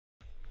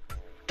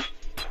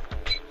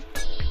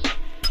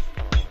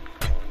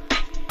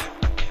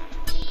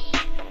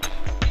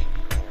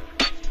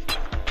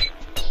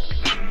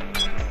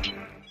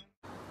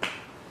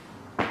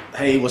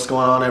Hey, what's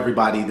going on,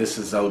 everybody? This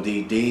is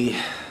ODD,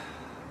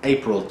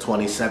 April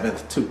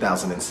 27th,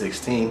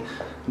 2016.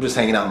 I'm just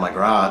hanging out in my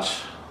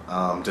garage.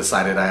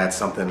 Decided I had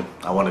something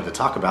I wanted to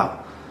talk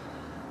about.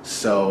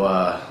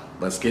 So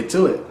let's get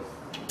to it.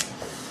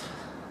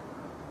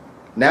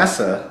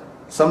 NASA,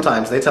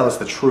 sometimes they tell us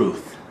the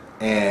truth,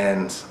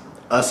 and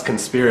us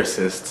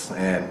conspiracists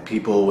and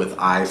people with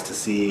eyes to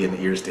see and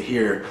ears to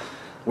hear,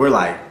 we're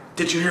like,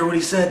 did you hear what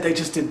he said? They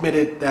just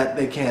admitted that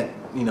they can't,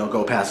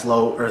 go past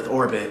low Earth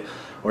orbit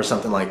or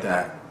something like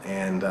that.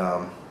 And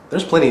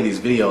there's plenty of these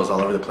videos all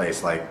over the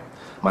place. Like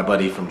my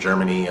buddy from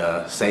Germany,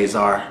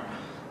 Cesar,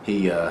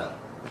 he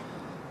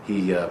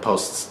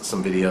posts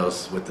some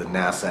videos with the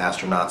NASA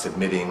astronauts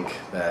admitting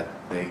that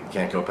they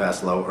can't go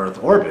past low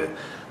Earth orbit.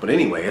 But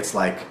anyway, it's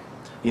like,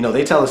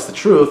 they tell us the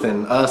truth,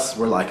 and us,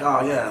 we're like,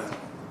 oh yeah,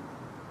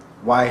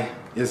 why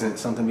isn't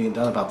something being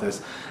done about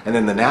this? And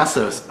then the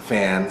NASA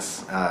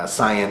fans,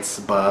 science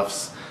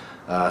buffs,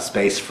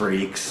 space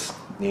freaks,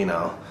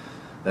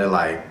 they're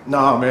like,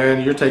 no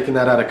man, you're taking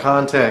that out of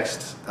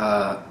context.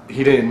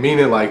 He didn't mean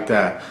it like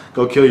that.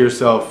 Go kill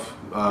yourself.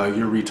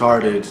 You're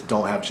retarded.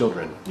 Don't have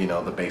children.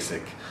 The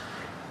basic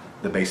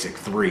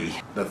three.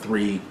 The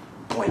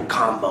 3-point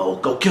combo.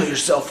 Go kill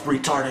yourself,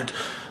 retarded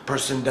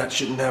person that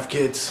shouldn't have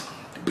kids.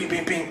 Beep,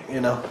 beep, beep,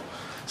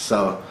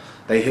 So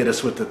they hit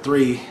us with the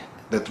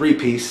three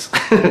piece.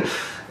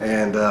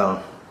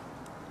 And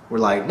we're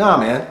like, nah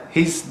man,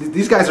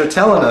 these guys are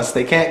telling us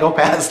they can't go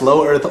past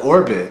low Earth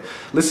orbit.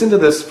 Listen to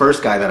this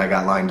first guy that I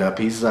got lined up.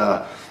 He's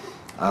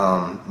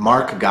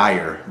Mark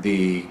Geyer,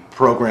 the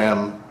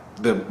program,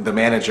 the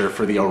manager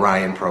for the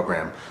Orion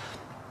program.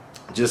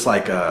 Just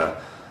like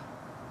a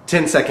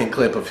 10-second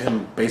clip of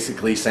him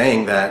basically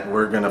saying that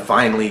we're gonna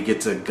finally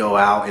get to go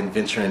out and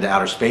venture into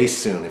outer space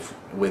soon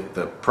with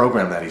the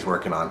program that he's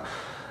working on.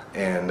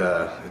 And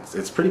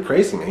it's pretty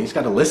crazy, man. You just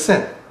got to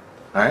listen.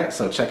 All right,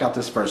 so check out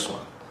this first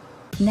one.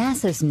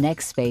 NASA's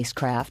next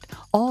spacecraft,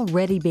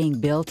 already being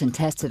built and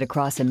tested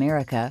across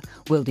America,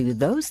 will do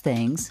those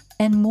things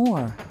and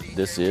more.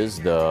 This is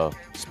the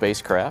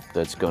spacecraft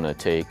that's going to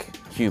take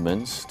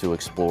humans to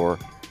explore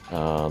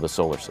the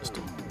solar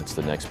system. It's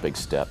the next big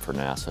step for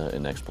NASA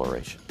in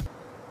exploration.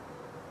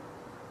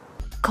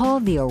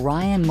 Called the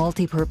Orion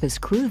Multipurpose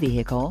Crew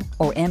Vehicle,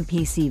 or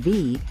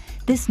MPCV,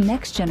 this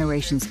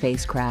next-generation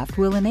spacecraft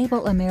will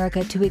enable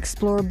America to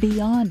explore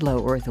beyond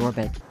low Earth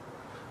orbit.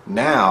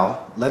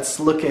 Now, let's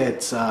look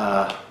at,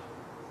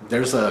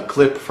 there's a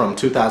clip from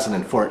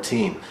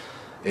 2014.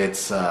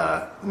 It's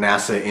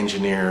NASA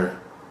engineer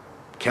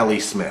Kelly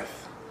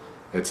Smith.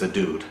 It's a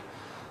dude.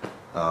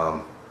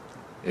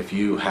 If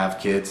you have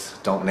kids,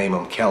 don't name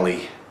them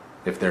Kelly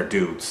if they're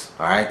dudes,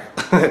 alright?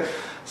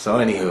 So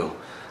anywho,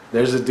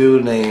 there's a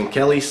dude named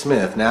Kelly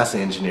Smith, NASA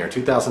engineer,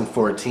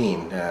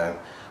 2014,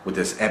 with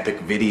this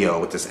epic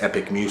video, with this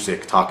epic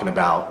music, talking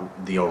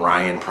about the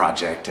Orion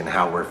project and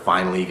how we're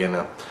finally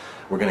gonna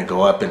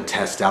go up and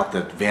test out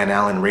the Van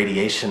Allen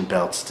radiation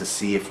belts to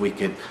see if we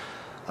could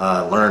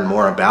learn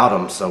more about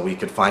them, so we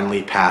could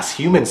finally pass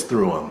humans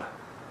through them.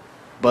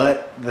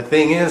 But the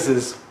thing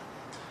is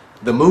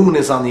the moon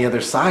is on the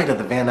other side of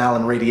the Van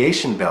Allen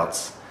radiation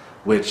belts,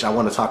 which I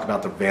want to talk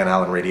about the Van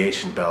Allen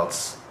radiation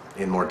belts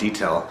in more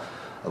detail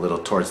a little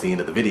towards the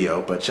end of the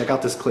video, but check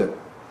out this clip.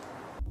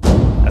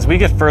 As we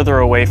get further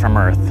away from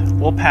Earth,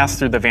 we'll pass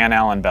through the Van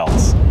Allen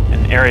belts,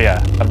 an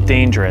area of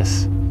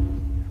dangerous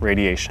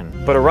radiation.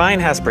 But Orion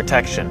has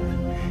protection.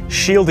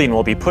 Shielding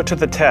will be put to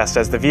the test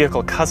as the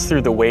vehicle cuts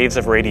through the waves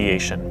of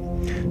radiation.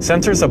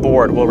 Sensors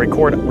aboard will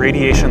record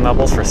radiation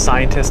levels for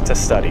scientists to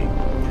study.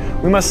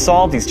 We must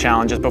solve these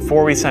challenges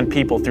before we send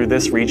people through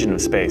this region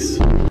of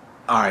space.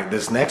 Alright,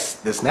 this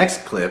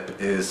next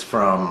clip is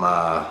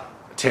from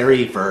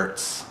Terry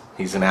Virts.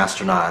 He's an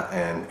astronaut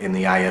and in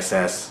the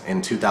ISS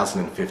in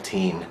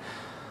 2015,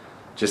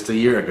 just a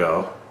year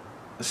ago,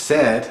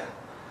 said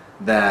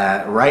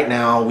that right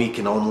now we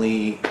can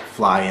only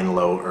fly in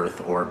low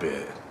Earth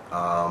orbit.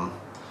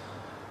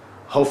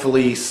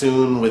 Hopefully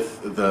soon,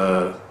 with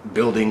the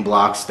building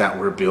blocks that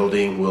we're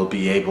building, we'll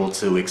be able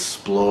to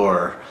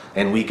explore,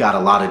 and we got a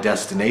lot of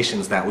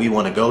destinations that we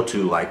want to go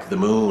to, like the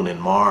moon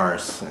and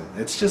Mars. And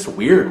it's just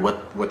weird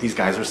what these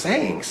guys are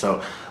saying.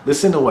 So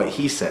listen to what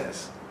he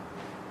says.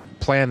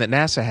 Plan that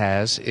NASA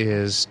has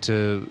is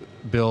to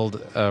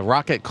build a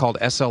rocket called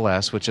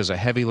SLS, which is a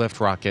heavy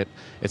lift rocket.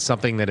 It's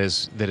something that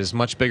is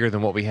much bigger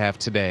than what we have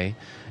today,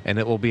 and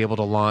it will be able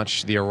to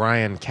launch the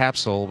Orion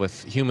capsule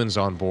with humans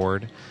on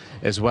board,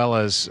 as well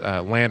as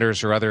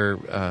landers or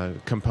other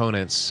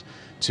components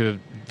to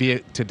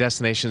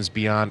destinations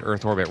beyond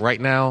Earth orbit.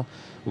 Right now,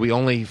 we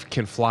only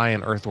can fly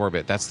in Earth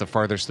orbit. That's the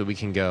farthest that we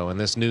can go, and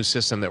this new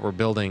system that we're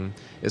building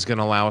is going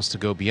to allow us to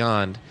go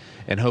beyond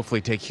and hopefully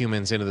take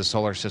humans into the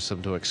solar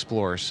system to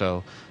explore.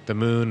 So the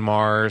moon,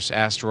 Mars,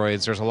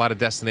 asteroids, there's a lot of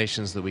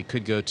destinations that we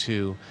could go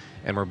to,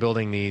 and we're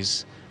building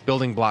these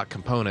building block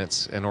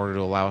components in order to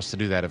allow us to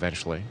do that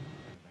eventually.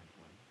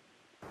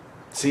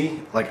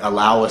 See, like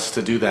allow us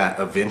to do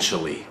that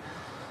eventually.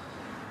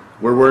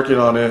 we're working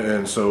on it,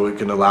 and so it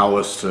can allow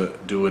us to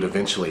do it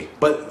eventually.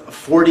 But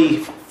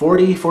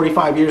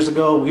 45 years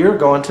ago, we were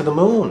going to the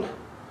moon.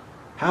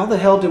 How the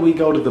hell did we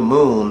go to the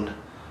moon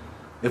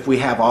if we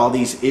have all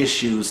these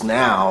issues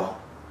now,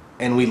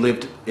 and we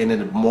lived in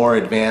a more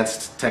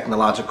advanced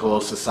technological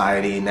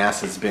society?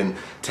 NASA's been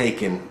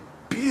taking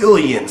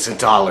billions of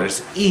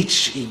dollars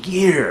each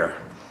year,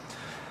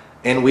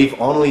 and we've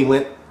only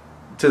went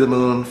to the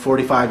moon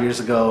 45 years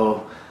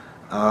ago,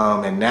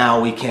 and now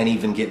we can't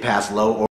even get past low